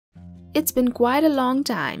It's been quite a long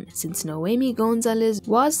time since Noemi Gonzalez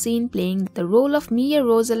was seen playing the role of Mia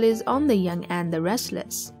Rosales on The Young and the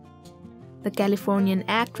Restless. The Californian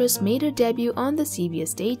actress made her debut on the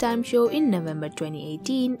CBS daytime show in November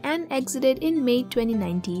 2018 and exited in May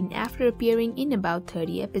 2019 after appearing in about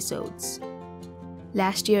 30 episodes.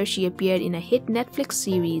 Last year, she appeared in a hit Netflix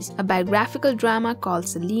series, a biographical drama called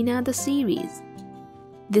Selena the series.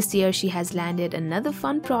 This year, she has landed another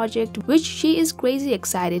fun project which she is crazy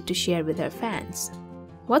excited to share with her fans.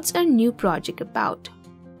 What's her new project about?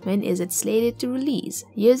 When is it slated to release?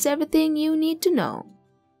 Here's everything you need to know.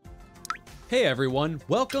 Hey everyone,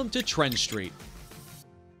 welcome to Trend Street.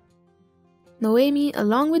 Noemi,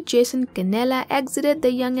 along with Jason Canella, exited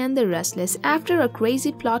The Young and the Restless after a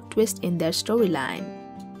crazy plot twist in their storyline.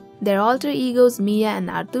 Their alter egos Mia and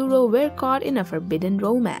Arturo were caught in a forbidden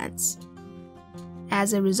romance.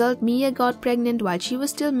 As a result, Mia got pregnant while she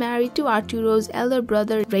was still married to Arturo's elder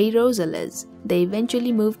brother Ray Rosales. They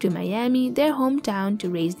eventually moved to Miami, their hometown, to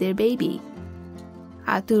raise their baby.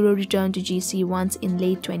 Arturo returned to GC once in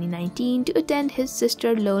late 2019 to attend his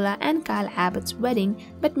sister Lola and Kyle Abbott's wedding,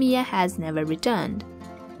 but Mia has never returned.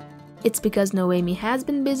 It's because Noemi has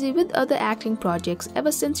been busy with other acting projects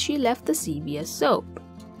ever since she left the CBS soap.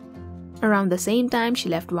 Around the same time she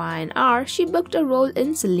left Y&R, she booked a role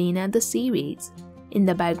in Selena the series. In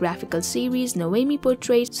the biographical series, Noemi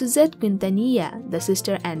portrayed Suzette Quintanilla, the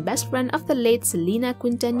sister and best friend of the late Selena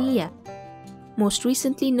Quintanilla. Most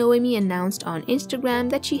recently, Noemi announced on Instagram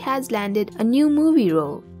that she has landed a new movie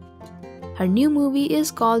role. Her new movie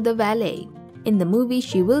is called The Valet. In the movie,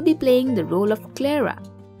 she will be playing the role of Clara,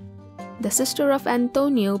 the sister of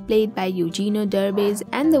Antonio, played by Eugenio Derbez,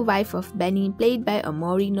 and the wife of Benny, played by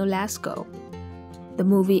Amaury Nolasco. The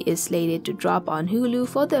movie is slated to drop on Hulu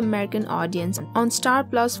for the American audience, on Star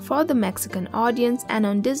Plus for the Mexican audience, and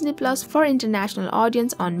on Disney Plus for international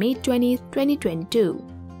audience on May 20, 2022.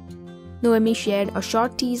 Noemi shared a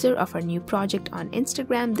short teaser of her new project on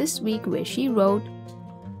Instagram this week where she wrote,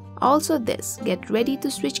 "Also this, get ready to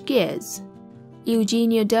switch gears.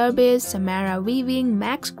 Eugenio Derbez, Samara Weaving,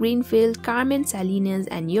 Max Greenfield, Carmen Salinas,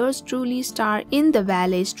 and yours truly star in The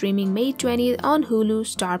Valet, streaming May 20th on Hulu,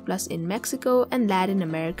 Star Plus in Mexico and Latin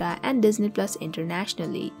America, and Disney Plus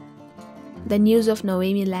internationally." The news of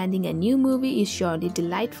Noemi landing a new movie is surely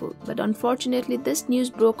delightful, but unfortunately this news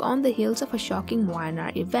broke on the heels of a shocking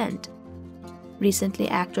Y&R event. Recently,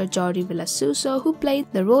 actor Jordi Villasuso, who played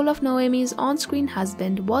the role of Noemi's on-screen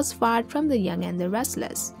husband, was fired from The Young and the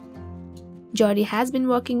Restless. Jordi has been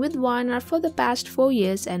working with Y&R for the past 4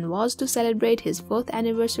 years and was to celebrate his 4th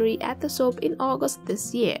anniversary at the soap in August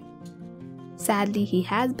this year. Sadly, he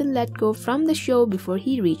has been let go from the show before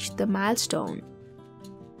he reached the milestone.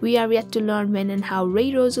 We are yet to learn when and how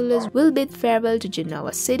Ray Rosales will bid farewell to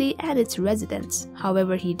Genoa City and its residents.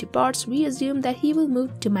 However he departs, we assume that he will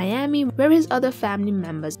move to Miami, where his other family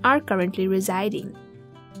members are currently residing.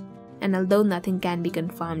 And although nothing can be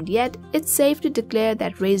confirmed yet, it's safe to declare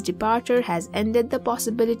that Ray's departure has ended the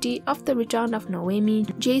possibility of the return of Noemi,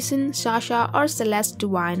 Jason, Sasha, or Celeste to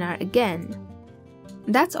Y&R again.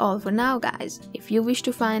 That's all for now, guys. If you wish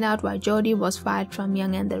to find out why Jordi was fired from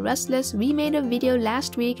Young and the Restless, we made a video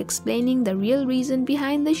last week explaining the real reason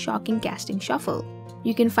behind the shocking casting shuffle.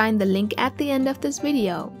 You can find the link at the end of this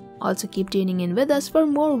video. Also keep tuning in with us for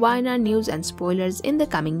more Y&R news and spoilers in the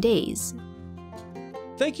coming days.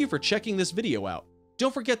 Thank you for checking this video out.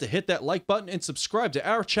 Don't forget to hit that like button and subscribe to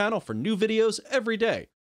our channel for new videos every day.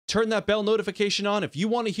 Turn that bell notification on if you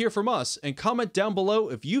want to hear from us, and comment down below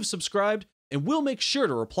if you've subscribed, and we'll make sure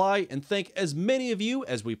to reply and thank as many of you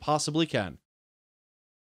as we possibly can.